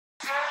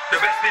The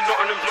best in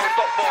Nottingham's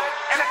non-stop ball.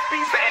 NSB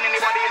betting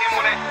anybody in him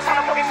on it.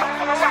 Wanna put him knocks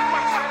on a rack.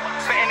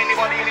 Betting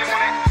anybody in him on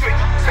it. Switch.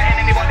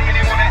 Betting anybody in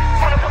him on it.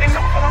 Wanna put him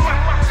knocks on a rack.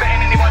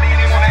 Betting anybody in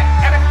him on it.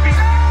 NSB.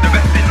 The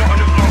best in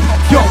Nottingham's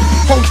non-stop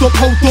ball. Yo,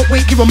 hold up,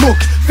 wait, you're a muck.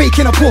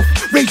 Faking a puff,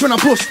 rage when I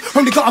push.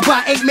 Only got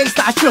about 8 mates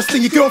that I trust.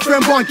 And your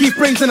girlfriend won't give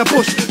brains in a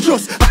bush.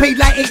 Trust, I paid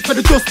like 8 for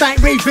the dust. I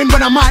ain't raving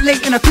when I'm out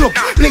late in a club.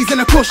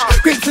 Blazing a kush,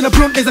 grapes in a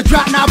blunt. There's a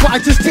drought now, but I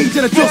just changed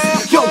in the dust.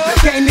 Yo,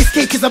 getting this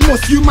cake is a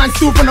must. You man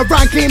still run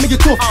around claiming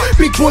you're tough.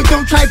 Big boy,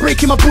 don't try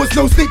breaking my buzz.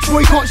 No snitch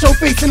boy, can't show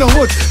face in the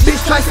hood.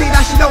 Bitch try say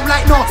that she don't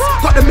like Nartz.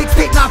 Got the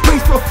mixtape now,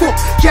 praise for a foot.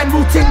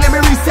 General ting, let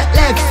me reset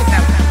levs.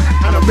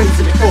 And I'm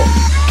raising it up.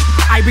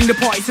 I bring the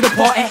party to the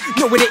party,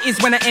 know what it is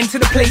when I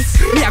enter the place.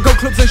 Me, I go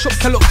clubs and shops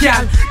to look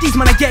gal. These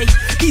man are gay,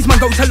 these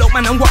man go to look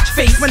man and watch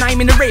face. When I'm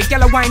in the rave,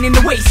 gal are whining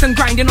the waist and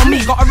grinding on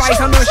me. Got a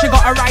rise on her, she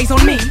got a rise on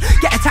me.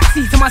 Get a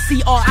taxi to my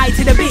CRI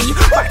to the B.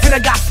 Back to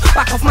the gas,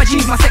 back off my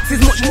jeans. My sex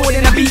is much more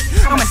than a beat.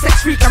 I'm a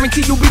sex freak,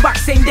 guarantee you'll be back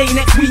same day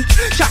next week.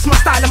 Shots my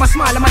style and my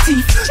smile and my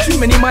teeth. Too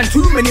many man,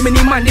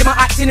 they my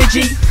acting a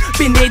G.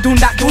 Been there, done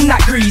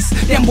that grease.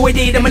 Them boy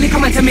they, them only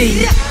come to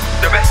me.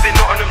 The best in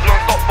Nottingham's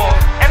non-stop ball.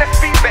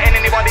 NSB betting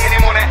anybody in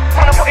him on it.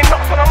 Wanna put him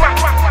knocks on a rack.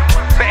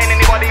 Betting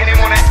anybody in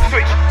him on it.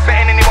 Switch.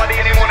 Betting anybody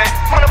in him on it.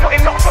 Wanna put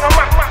him knocks on a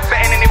rack.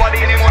 Betting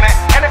anybody in him on it.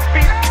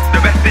 NSB. The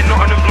best in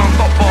Nottingham's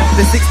non-stop ball.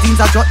 The 16s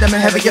I drop them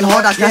and heavy and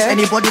hard. I cash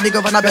anybody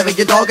nigga when I bury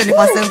your dog. And if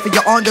I send for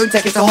your aunt, don't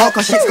take it to heart.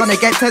 Cause shit's gonna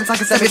get tense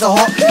like a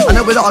semi-to-hot. I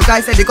know a lot of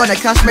guys said they gonna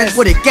cash men.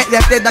 Would it get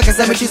left dead like a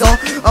cemetery's off?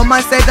 A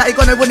man said that he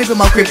gonna run it with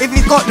my crib. If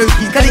he's got no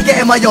keys, can he get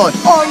in my yard?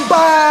 On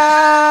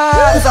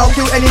by! Cause I'll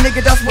kill any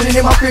nigga that's running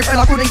in my crib. And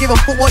I couldn't give a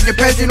fuck what you're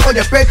present or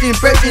you're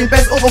brethren.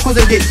 Best over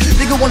cause of this.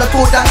 Nigga wanna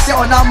talk that shit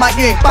on my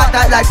dick. Back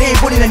that like they ain't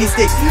putting any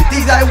sticks.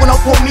 These guys wanna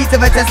put me to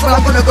the test. But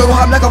I'm gonna go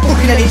home like I'm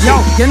fucking any shit. Yo,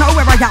 you know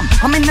where I am.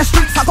 I'm in the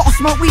streets, I gotta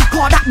smoke weed.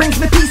 Car that brings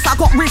me peace. I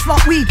got wrist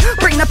lock weed.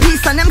 Bring the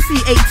peace and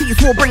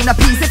MC80s will bring the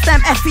peace. If them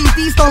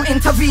FEDs don't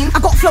intervene, I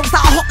got flows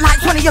that are hot like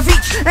 20 of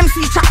each.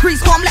 MC chat breeze,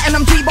 so I'm letting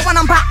them G. But when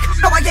I'm back,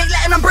 no I ain't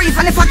letting them breathe.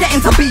 And if I get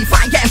into beef,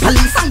 I ain't getting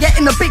police. I'm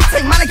getting the big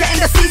thing, man I get in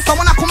the sea. So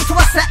when I come to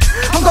a set,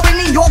 I'm going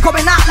in, you're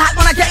going out. Like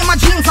when I get in my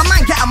jeans, I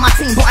might get on my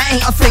team. But it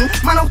ain't a thing,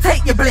 man I'll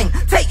take your bling,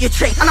 take your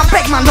trick. And I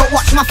beg man don't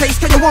watch my face,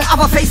 cause you won't have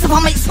a face. If I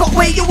make Scott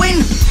where you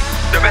win.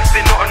 The best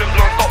in Nottingham's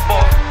non-stop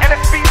ball.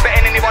 NSB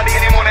betting anybody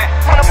in him on it.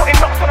 Wanna put him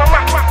knocks on a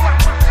rack.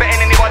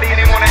 Betting anybody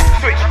in him on it.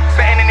 Switch.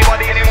 Betting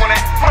anybody in him on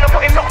it. Wanna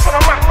put him knocks on a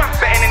rack.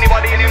 Betting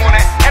anybody in him on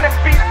it.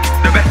 NSB.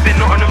 The best in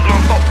Nottingham's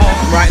non-stop ball.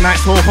 Right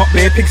nights all hot,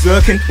 bare pigs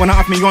lurking. When I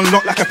have me on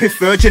lock like a piff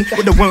virgin.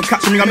 But they won't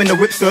catch me, I'm in the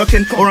whip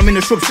circling. Or I'm in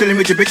the shrubs chilling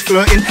with your bitch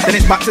flirting. Then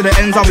it's back to the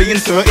ends, I'll be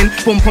inserting.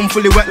 Pum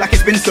fully wet like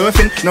it's been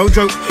surfing. No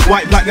joke,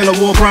 white, black, yellow,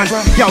 war brand.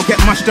 Y'all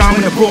get mashed down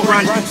with a broad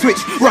brand. Switch,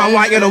 round,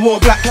 white, yellow, war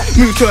black.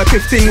 Move to a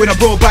 15 with a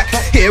broad back.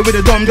 Here with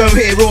a dom, don't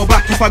hit raw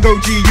back. If I go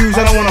GUs,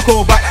 I don't wanna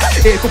call back.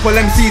 Here couple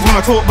MCs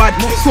wanna talk bad.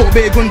 Talk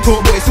big, gun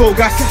talk, but it's all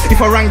gas.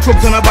 If I rang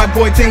trubs on a bad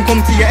boy ting,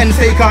 come to your end,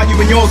 take out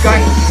you and your gang.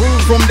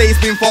 From days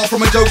been far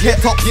from a joke, hit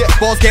top.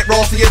 Bars get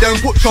raw so you don't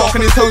put chalk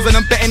on his toes. And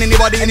I'm betting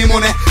anybody any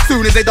money.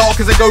 Soon as they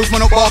dark as it goes,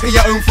 man up barking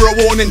your own for a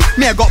warning.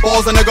 Me I got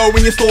bars on the go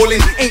when you're stalling.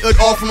 Ain't heard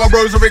half from my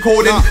bros are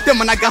recording. Then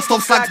when I gassed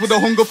off slags with a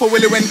hunger for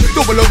willowing.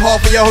 Double up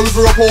half of your hoes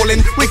are appalling.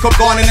 Wake up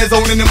gone in the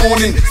zone in the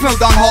morning. Smell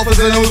down half as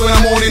the nose in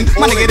the morning.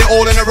 Man I get it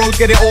all in the roads,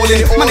 get it all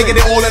in. Man I get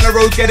it all in the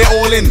roads, get it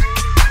all in.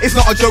 It's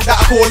not a joke that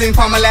I call in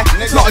family.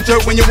 It's not a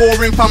joke when you're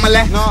warring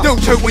family. Don't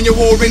choke when you're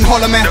warring,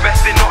 holler me. The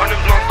best in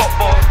Nottingham's non-stop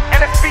ball.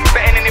 NSB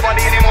betting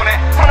anybody in him on it.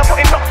 Wanna put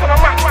him knocks on a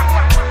rack.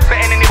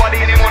 Betting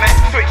anybody in him on it.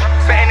 Switch.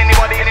 Betting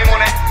anybody in him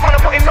on it.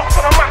 Wanna put him knocks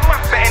on a rack.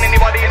 Betting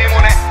anybody in him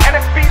on it.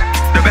 NSB.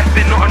 The best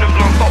in Nottingham's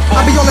non-stop ball.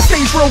 I be on the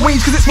stage for a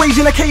wage cause it's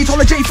rage in a cage.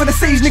 Holiday for the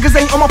sage, niggas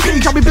ain't on my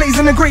page. I be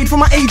blazing a grade for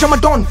my age, I'm a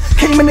don.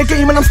 Came in the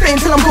game and I'm staying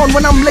till I'm gone.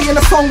 When I'm laying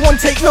a song, one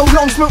take, no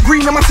long. Smoke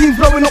green and my team's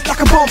blowing up like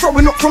a bomb.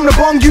 Throwing up from the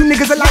bomb, you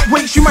niggas are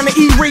lightweights. You man are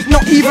E-rate,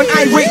 not even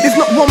irate. There's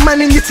not one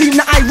man in your team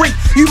that I rate.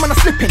 You man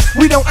are slipping,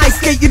 we don't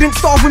ice skate. You didn't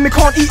starve with me,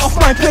 can't eat off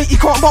my plate.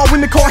 You can't bar with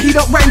me, car, he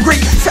don't rhyme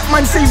great. Set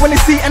man say when they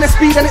see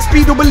NSB, then it's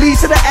speed double E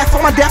to the F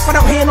on my death. I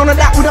don't hear none of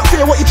that, we don't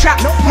fear what you chat.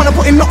 Man I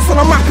put him knocks on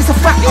a map, it's a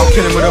fact. I'll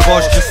kill him with a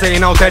barge, just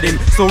saying I'll dead him.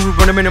 So rude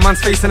when I'm in a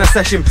man's face in a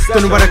session.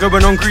 Don't know where they're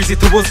going on, greasy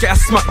towards, get a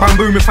smack, bang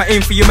boom if I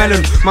aim for your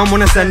melon. Man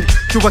wanna send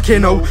to a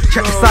kino,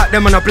 check this out,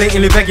 them and I'm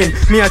blatantly begging.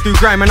 Me I do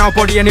grime and I'll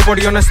body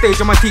anybody on the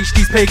stage. I might teach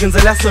these pagans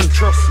a lesson.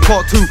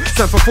 Part 2,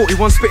 sent for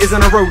 41 spitters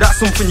in a row, that's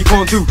something you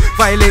can't do.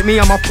 Violate me,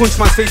 I'ma punch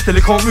man's face till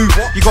he can't move.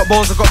 You got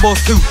bars, I got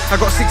bars too. I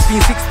got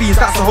 16s,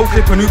 that's a whole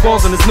clip of new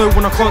bars and there's no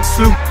one I can't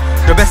slew.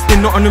 The best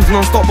in Nottingham's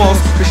non-stop bars,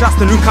 bitch that's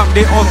the new camp,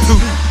 they are too.